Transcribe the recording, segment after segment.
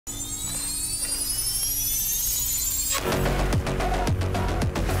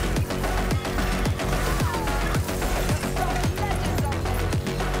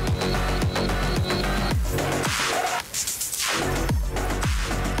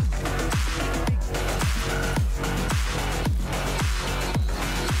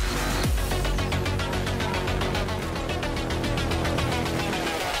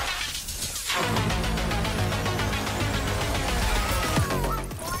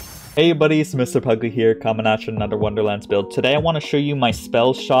Hey buddies, Mr. Pugly here, coming at you another Wonderlands build. Today I want to show you my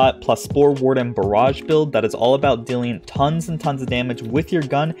Spellshot plus Spore Warden Barrage build that is all about dealing tons and tons of damage with your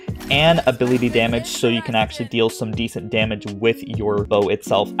gun and ability damage, so you can actually deal some decent damage with your bow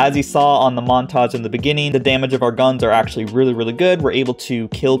itself. As you saw on the montage in the beginning, the damage of our guns are actually really good. We're able to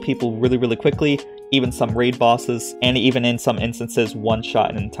kill people really quickly, even some raid bosses, and even in some instances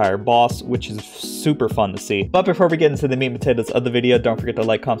one-shot an entire boss, which is super fun to see. But before we get into the meat and potatoes of the video, don't forget to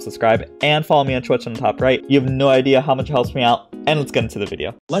like, comment, subscribe, and follow me on Twitch on the top right. You have no idea how much it helps me out, and let's get into the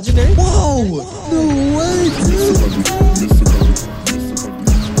video. Legendary? Whoa! No way, dude!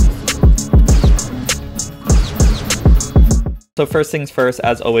 So first things first,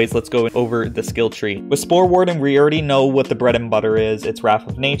 as always, let's go over the skill tree. With Spore Warden, we already know what the bread and butter is. It's Wrath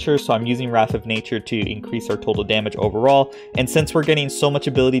of Nature, so I'm using Wrath of Nature to increase our total damage overall. And since we're getting so much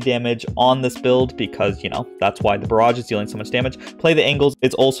ability damage on this build, because, you know, that's why the Barrage is dealing so much damage, Play the Angles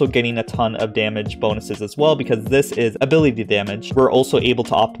is also getting a ton of damage bonuses as well, because this is ability damage. We're also able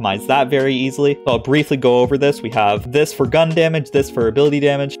to optimize that very easily. So I'll briefly go over this. We have this for gun damage, this for ability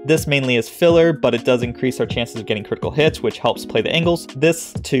damage. This mainly is filler, but it does increase our chances of getting critical hits, which helps Play the Angles.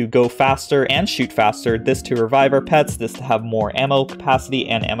 This to go faster and shoot faster. This to revive our pets. This to have more ammo capacity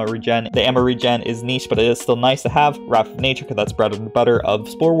and ammo regen. The ammo regen is niche, but it is still nice to have. Wrath of Nature, because that's bread and butter of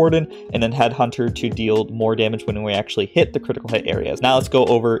Spore Warden. And then Headhunter to deal more damage when we actually hit the critical hit areas. Now let's go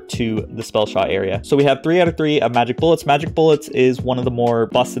over to the spell shot area. So we have 3 out of 3 of Magic Bullets. Magic Bullets is one of the more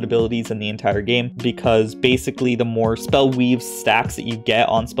busted abilities in the entire game, because basically the more spell weave stacks that you get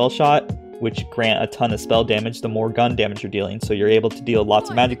on spell shot, which grant a ton of spell damage, the more gun damage you're dealing. So you're able to deal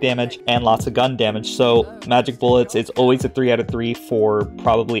lots of magic damage and lots of gun damage. So Magic Bullets, it's always a 3 out of 3 for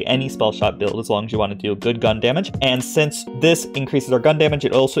probably any spell shot build, as long as you want to deal good gun damage. And since this increases our gun damage,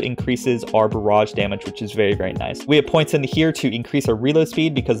 it also increases our barrage damage, which is very nice. We have points in here to increase our reload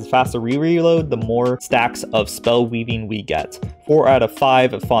speed, because the faster we reload, the more stacks of spell weaving we get. 4 out of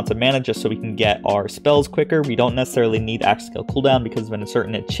 5 of Font of Mana, just so we can get our spells quicker. We don't necessarily need axe skill cooldown because of a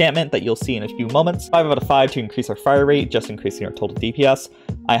certain enchantment that you'll see in a few moments. 5 out of 5 to increase our fire rate, just increasing our total DPS.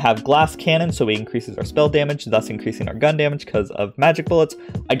 I have Glass Cannon, so it increases our spell damage, thus increasing our gun damage because of Magic Bullets.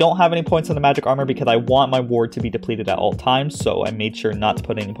 I don't have any points on the Magic Armor because I want my ward to be depleted at all times, so I made sure not to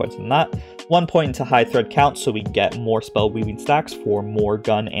put any points on that. 1 point into High Thread Count, so we get more spell weaving stacks for more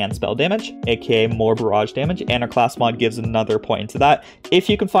gun and spell damage, aka more barrage damage, and our class mod gives another point into that. If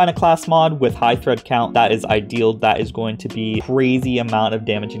you can find a class mod with High Thread Count, that is ideal. That is going to be crazy amount of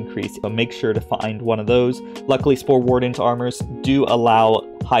damage increase, so make sure to find one of those. Luckily, Spore Warden's armors do allow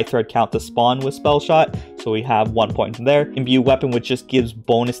High Thread Count to spawn with Spell Shot, so we have 1 point in there. Imbue Weapon, which just gives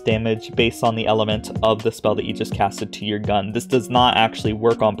bonus damage based on the element of the spell that you just casted to your gun. This does not actually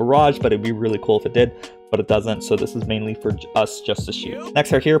work on Barrage, but it'd be really cool if it did, but it doesn't, so this is mainly for us just to shoot.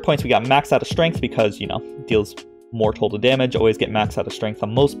 Next, our hero points. We got max out of strength because, you know, deals more total damage. Always get max out of strength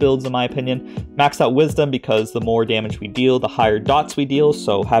on most builds, in my opinion. Max out wisdom, because the more damage we deal, the higher dots we deal,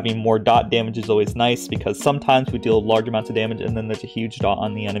 so having more dot damage is always nice, because sometimes we deal large amounts of damage and then there's a huge dot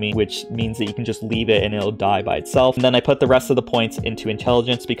on the enemy, which means that you can just leave it and it'll die by itself. And then I put the rest of the points into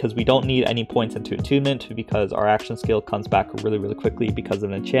intelligence, because we don't need any points into attunement, because our action skill comes back really quickly because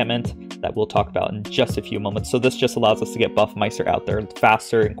of an enchantment that we'll talk about in just a few moments. So this just allows us to get Buffmeister out there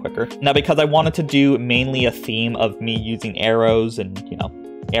faster and quicker. Now, because I wanted to do mainly a theme of me using arrows and, you know,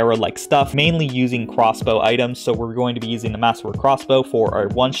 arrow-like stuff, mainly using crossbow items, so we're going to be using the Master Crossbow for our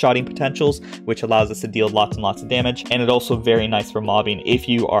one-shotting potentials, which allows us to deal lots and lots of damage, and it's also very nice for mobbing if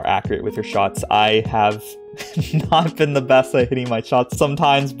you are accurate with your shots. I have not been the best at hitting my shots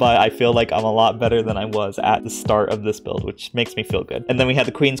sometimes, but I feel like I'm a lot better than I was at the start of this build, which makes me feel good. And then we had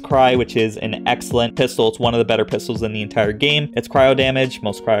the Queen's Cry, which is an excellent pistol. It's one of the better pistols in the entire game. It's cryo damage.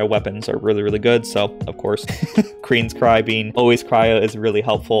 Most cryo weapons are really good, so of course Queen's Cry being always cryo is really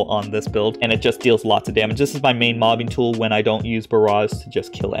helpful on this build, and it just deals lots of damage. This is my main mobbing tool when I don't use Barrage to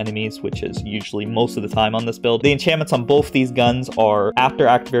just kill enemies, which is usually most of the time on this build. The enchantments on both these guns are, after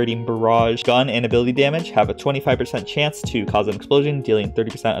activating Barrage gun and ability damage, have a 25% chance to cause an explosion, dealing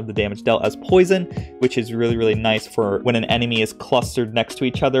 30% of the damage dealt as poison, which is really nice for when an enemy is clustered next to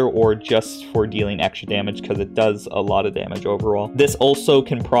each other, or just for dealing extra damage, because it does a lot of damage overall. This also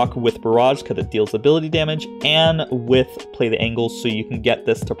can proc with Barrage because it deals ability damage, and with Play the Angles, so you can get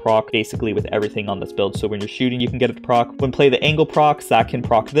this to proc basically with everything on this build. So when you're shooting, you can get it to proc. When Play the Angle procs, that can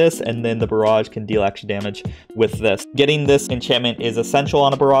proc this, and then the Barrage can deal extra damage with this. Getting this enchantment is essential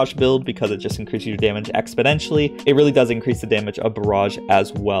on a Barrage build because it just increases your damage exponentially exponentially, it really does increase the damage of Barrage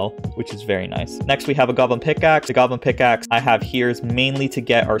as well, which is very nice. Next, we have a Goblin Pickaxe. The Goblin Pickaxe I have here is mainly to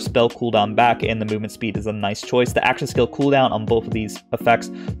get our spell cooldown back, and the movement speed is a nice choice. The action skill cooldown on both of these effects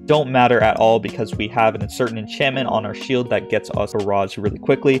don't matter at all because we have a certain enchantment on our shield that gets us Barrage really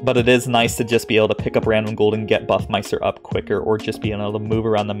quickly, but it is nice to just be able to pick up random gold and get Buffmeister up quicker, or just being able to move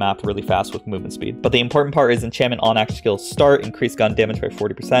around the map really fast with movement speed. But the important part is enchantment on action skill start, increase gun damage by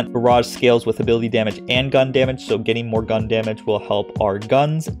 40%. Barrage scales with ability damage and gun damage, so getting more gun damage will help our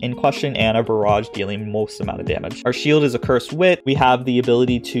guns in question and our Barrage dealing most amount of damage. Our shield is a cursed wit. We have the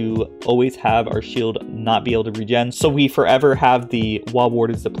ability to always have our shield not be able to regen, so we forever have the while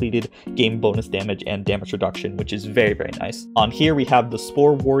ward is depleted gain bonus damage and damage reduction, which is very, very nice. On here we have the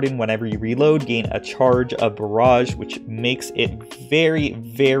Spore Warden. Whenever you reload, gain a charge of Barrage, which makes it very,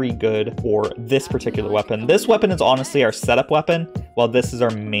 very good for this particular weapon. This weapon is honestly our setup weapon, while this is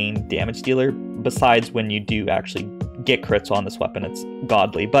our main damage dealer. Besides, when you do actually get crits on this weapon, it's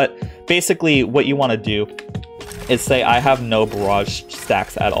godly. But basically what you want to do is say I have no Barrage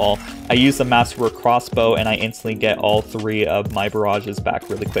stacks at all. I use the Masterwork crossbow and I instantly get all 3 of my Barrages back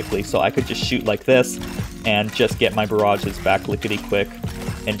really quickly. So I could just shoot like this and just get my Barrages back lickety quick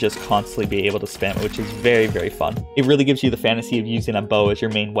and just constantly be able to spam it, which is very, very fun. It really gives you the fantasy of using a bow as your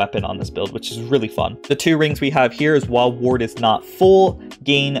main weapon on this build, which is really fun. The 2 rings we have here is while ward is not full,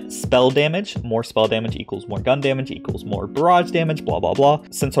 gain spell damage. More spell damage equals more gun damage equals more Barrage damage, blah, blah, blah.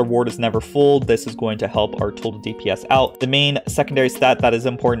 Since our ward is never full, this is going to help our total DPS out. The main secondary stat that is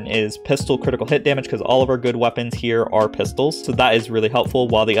important is pistol critical hit damage, because all of our good weapons here are pistols. So that is really helpful,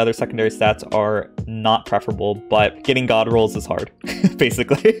 while the other secondary stats are not preferable, but getting god rolls is hard,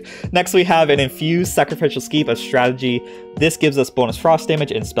 basically. Next, we have an infused sacrificial skeep, a strategy. This gives us bonus frost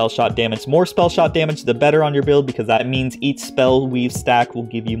damage and spell shot damage. More spell shot damage, the better on your build, because that means each spell weave stack will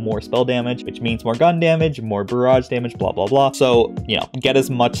give you more spell damage, which means more gun damage, more Barrage damage, blah, blah, blah. So, you know, get as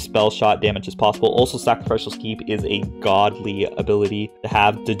much spell shot damage as possible. Also, sacrificial skeep is a godly ability to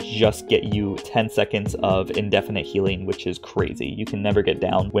have to just get you 10 seconds of indefinite healing, which is crazy. You can never get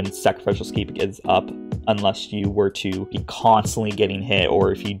down when sacrificial skeep is up unless you were to be constantly getting hit,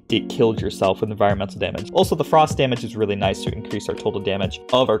 or if you killed yourself with environmental damage. Also, the frost damage is really nice to increase our total damage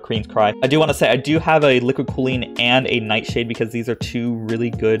of our Queen's Cry. I do want to say I do have a liquid cooling and a nightshade, because these are 2 really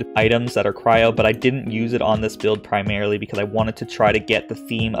good items that are cryo, but I didn't use it on this build primarily because I wanted to try to get the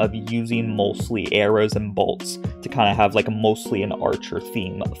theme of using mostly arrows and bolts to kind of have like a mostly an archer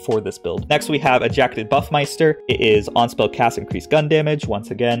theme for this build. Next, we have a Jacketed Buffmeister. It is on spell cast increased gun damage.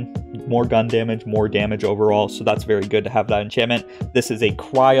 Once again, more gun damage, more damage overall, so that's very good to have that enchantment. This is a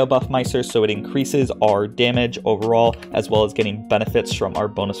cryo Buffmeister, so it increases our damage overall, as well as getting benefits from our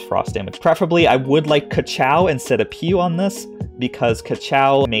bonus frost damage. Preferably, I would like Kachow instead of Pew on this, because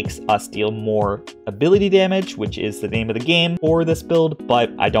Kachow makes us deal more ability damage, which is the name of the game for this build,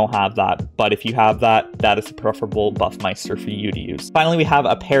 but I don't have that. But if you have that, that is a preferable Buffmeister for you to use. Finally, we have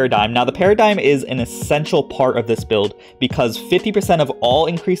a Paradigm. Now, the Paradigm is an essential part of this build, because 50% of all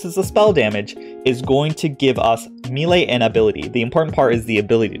increases of spell damage is going to give us melee and ability. The important part is the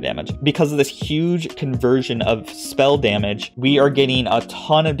ability damage. Because of this huge conversion of spell damage, we are getting a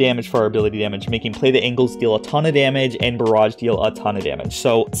ton of damage for our ability damage, making Play the Angles deal a ton of damage and Barrage deal a ton of damage.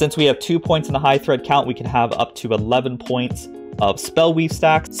 So since we have 2 points in a high thread count, we can have up to 11 points of spell weave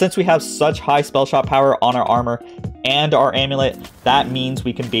stacks. Since we have such high spell shot power on our armor and our amulet, that means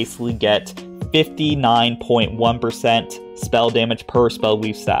we can basically get 59.1% spell damage per spell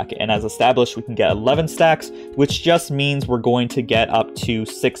weave stack. And as established, we can get 11 stacks, which just means we're going to get up to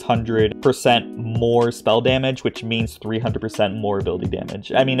 600% more spell damage, which means 300% more ability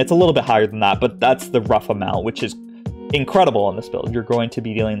damage. I mean, it's a little bit higher than that, but that's the rough amount, which is incredible on this build. You're going to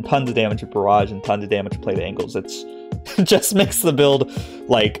be dealing tons of damage with Barrage and tons of damage with Play the Angles. It's just makes the build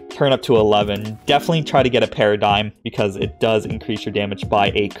like turn up to 11. Definitely try to get a Paradigm, because it does increase your damage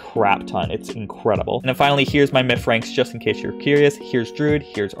by a crap ton. It's incredible. And then finally, here's my myth ranks, just in case you're curious. Here's Druid,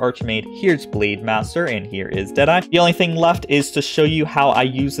 here's Archmage, here's Blade Master, and here is Deadeye. The only thing left is to show you how I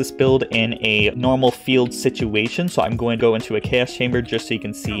use this build in a normal field situation. So I'm going to go into a Chaos Chamber just so you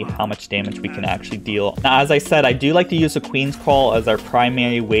can see how much damage we can actually deal. Now, as I said, I do like to use the Queen's Crawl as our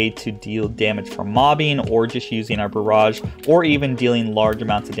primary way to deal damage from mobbing, or just using our Barrage, or even dealing large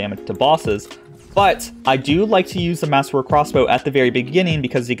amounts of damage to bosses. But I do like to use the Master Crossbow at the very beginning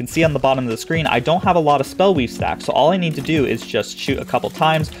because you can see on the bottom of the screen, I don't have a lot of spell weave stacks. So all I need to do is just shoot a couple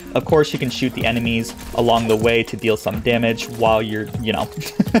times. Of course, you can shoot the enemies along the way to deal some damage while you're, you know,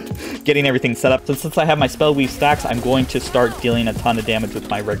 getting everything set up. So since I have my spell weave stacks, I'm going to start dealing a ton of damage with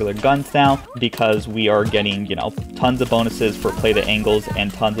my regular guns now because we are getting, you know, tons of bonuses for play the angles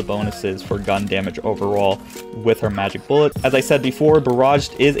and tons of bonuses for gun damage overall with our magic bullets. As I said before, Barrage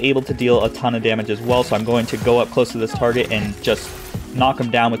is able to deal a ton of damage as well, so I'm going to go up close to this target and just knock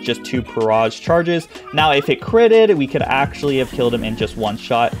him down with just 2 barrage charges. Now, if it critted, we could actually have killed him in just 1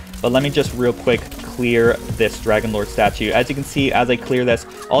 shot, but let me just real quick clear this Dragon Lord statue. As you can see, as I clear this,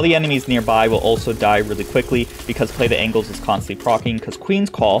 all the enemies nearby will also die really quickly because Play the Angles is constantly proccing, because Queen's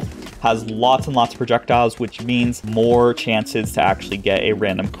Call has lots and lots of projectiles, which means more chances to actually get a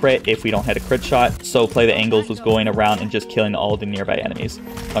random crit if we don't hit a crit shot. So Play the Angles was going around and just killing all the nearby enemies.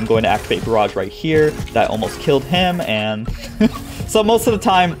 So I'm going to activate Barrage right here. That almost killed him, and so most of the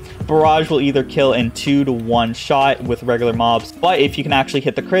time, Barrage will either kill in 2 to 1 shot with regular mobs, but if you can actually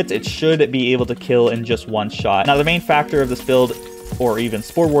hit the crits, it should be able to kill in just 1 shot. Now, the main factor of this build, or even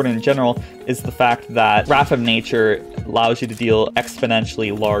Spore Warden in general, is the fact that Wrath of Nature allows you to deal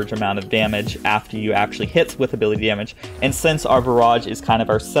exponentially large amount of damage after you actually hit with ability damage. And since our Barrage is kind of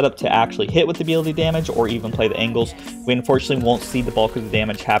our setup to actually hit with ability damage or even play the angles, we unfortunately won't see the bulk of the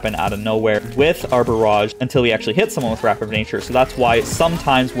damage happen out of nowhere with our Barrage until we actually hit someone with Wrath of Nature. So that's why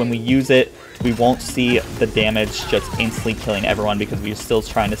sometimes when we use it, we won't see the damage just instantly killing everyone because we're still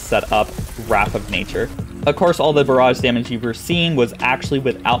trying to set up Wrath of Nature. Of course, all the Barrage damage you were seeing was actually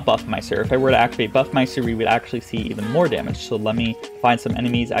without Buffmeister. If I were to activate Buffmeister, we would actually see even more damage. So let me find some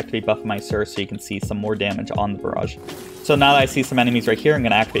enemies, activate Buffmeister so you can see some more damage on the Barrage. So now that I see some enemies right here, I'm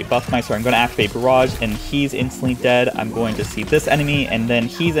going to activate Buffmeister. I'm going to activate Barrage, and he's instantly dead. I'm going to see this enemy, and then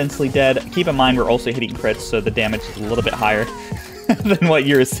he's instantly dead. Keep in mind, we're also hitting crits, so the damage is a little bit higher than what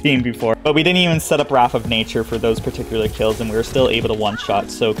you were seeing before. But we didn't even set up Wrath of Nature for those particular kills, and we were still able to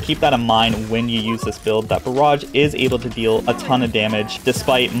one-shot. So keep that in mind when you use this build, that Barrage is able to deal a ton of damage,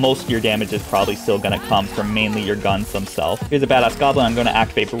 despite most of your damage is probably still going to come from mainly your guns themselves. Here's a badass goblin. I'm going to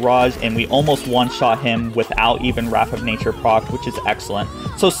activate Barrage, and we almost one-shot him without even Wrath of Nature proc, which is excellent.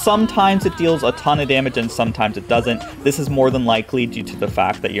 So sometimes it deals a ton of damage and sometimes it doesn't. This is more than likely due to the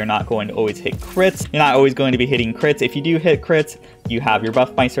fact that you're not going to always hit crits. You're not always going to be hitting crits. If you do hit crits, you have your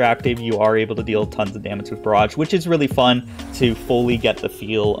Buffmeister active, you are able to deal tons of damage with Barrage, which is really fun to fully get the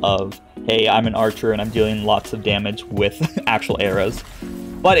feel of, hey, I'm an archer and I'm dealing lots of damage with actual arrows.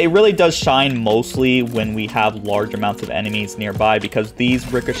 But it really does shine mostly when we have large amounts of enemies nearby, because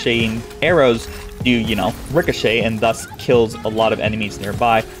these ricocheting arrows do, you know, ricochet and thus kills a lot of enemies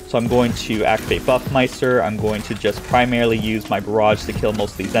nearby. So I'm going to activate Buffmeister. I'm going to just primarily use my Barrage to kill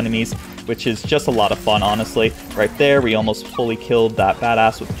most of these enemies, which is just a lot of fun, honestly. Right there, we almost fully killed that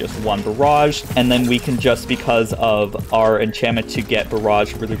badass with just 1 Barrage. And then we can just, because of our enchantment to get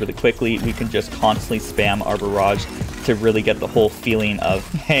Barrage really, really quickly, we can just constantly spam our Barrage to really get the whole feeling of,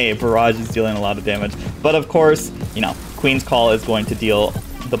 hey, Barrage is dealing a lot of damage. But of course, you know, Queen's Call is going to deal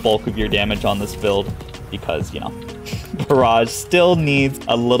the bulk of your damage on this build because, you know, Barrage still needs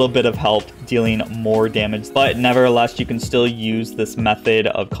a little bit of help dealing more damage, but nevertheless, you can still use this method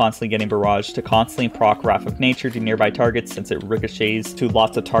of constantly getting Barrage to constantly proc Wrath of Nature to nearby targets, since it ricochets to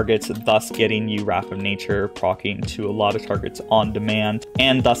lots of targets, thus getting you Wrath of Nature proccing to a lot of targets on demand,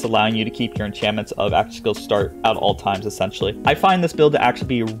 and thus allowing you to keep your enchantments of Active Skill Start at all times, essentially. I find this build to actually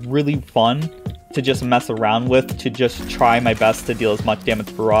be really fun to just mess around with, to just try my best to deal as much damage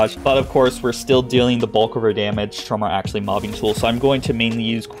with Barrage. But of course, we're still dealing the bulk of our damage from our actually mobbing tool. So I'm going to mainly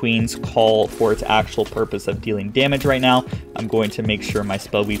use Queen's Call for its actual purpose of dealing damage right now. I'm going to make sure my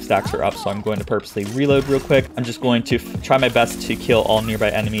spell weave stacks are up, so I'm going to purposely reload real quick. I'm just going to try my best to kill all nearby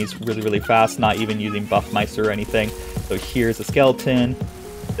enemies really, really fast, not even using Buffmeister or anything. So here's a skeleton.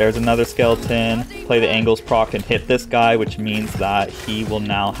 There's another skeleton. Play the angles proc and hit this guy, which means that he will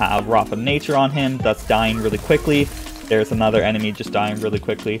now have Wrath of Nature on him, thus dying really quickly. There's another enemy just dying really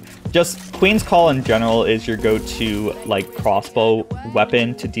quickly. Just Queen's Call in general is your go-to like crossbow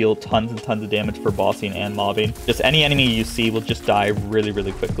weapon to deal tons and tons of damage for bossing and mobbing. Just any enemy you see will just die really,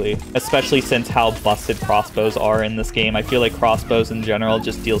 really quickly, especially since how busted crossbows are in this game. I feel like crossbows in general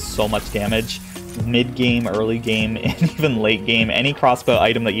just deal so much damage. Mid-game, early game, and even late game, any crossbow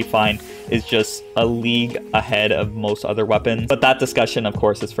item that you find is just a league ahead of most other weapons. But that discussion, of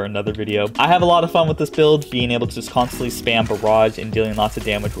course, is for another video. I have a lot of fun with this build, being able to just constantly spam Barrage and dealing lots of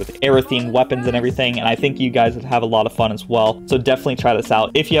damage with era-themed weapons and everything. And I think you guys would have a lot of fun as well. So definitely try this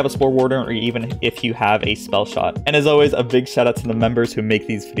out if you have a Spore Warden or even if you have a Spellshot. And as always, a big shout out to the members who make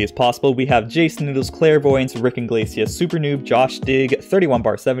these videos possible. We have Jason Noodles, Clairvoyance, Rick Iglesias, Super Noob, Josh Dig, 31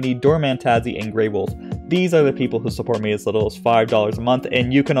 Bar 70, Doorman Tazzy, and Grey Wolf. These are the people who support me as little as $5 a month,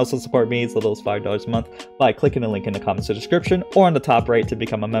 and you can also support me as little as $5 a month by clicking the link in the comments or description or on the top right to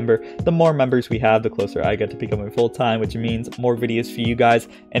become a member. The more members we have, the closer I get to becoming full-time, which means more videos for you guys.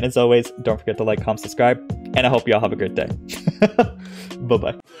 And as always, don't forget to like, comment, subscribe, and I hope you all have a great day.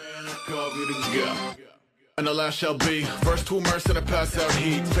 Bye-bye. And the last shall be first to immerse in a pass out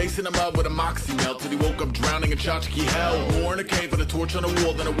heat, facing him up with a moxie melt till he woke up drowning in tchotchke hell. War in a cave with a torch on a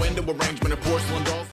wall, then a window arrangement of porcelain dolls.